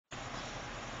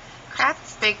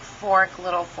big fork,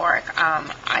 little fork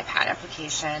iPad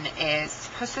application is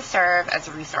supposed to serve as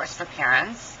a resource for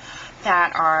parents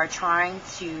that are trying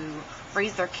to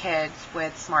raise their kids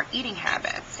with smart eating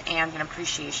habits and an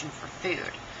appreciation for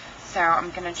food. So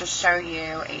I'm going to just show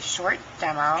you a short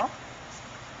demo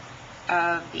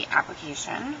of the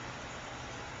application.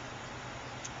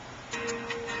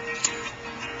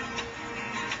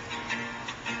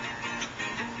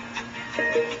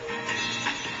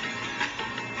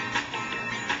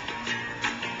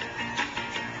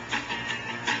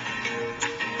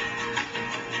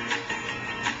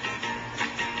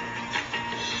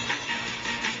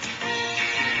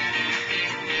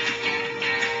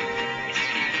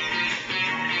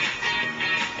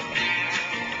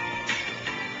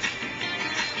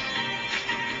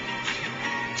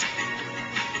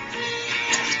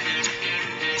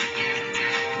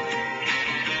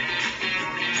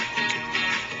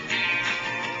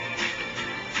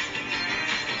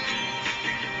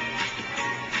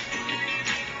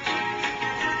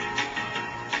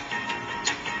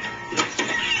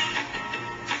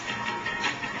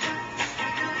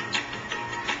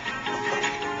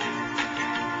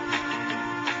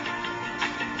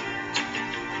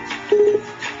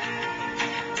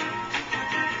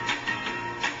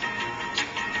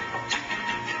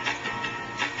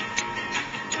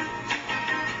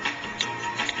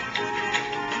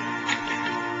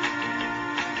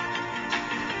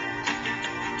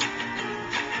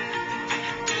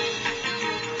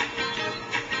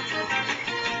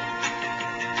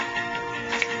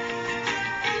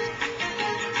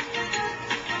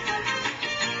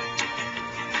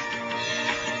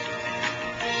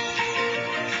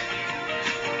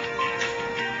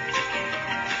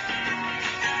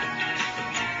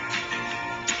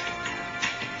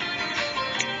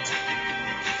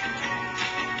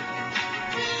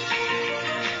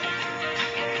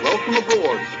 Welcome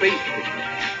aboard, Space Station.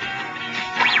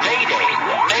 Mayday!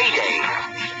 Mayday!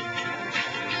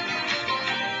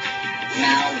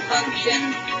 Malfunction.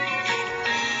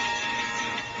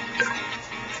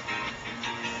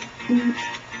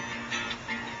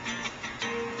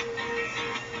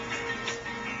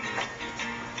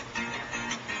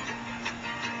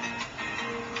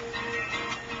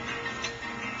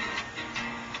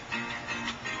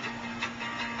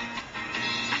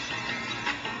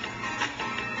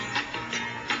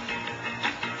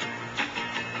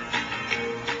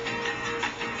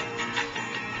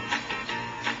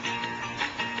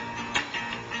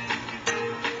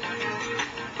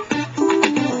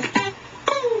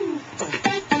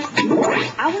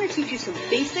 I want to teach you some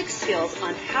basic skills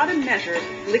on how to measure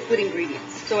liquid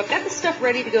ingredients. So I've got the stuff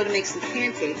ready to go to make some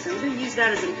pancakes, and I'm going to use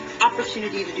that as an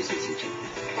opportunity to do some teaching.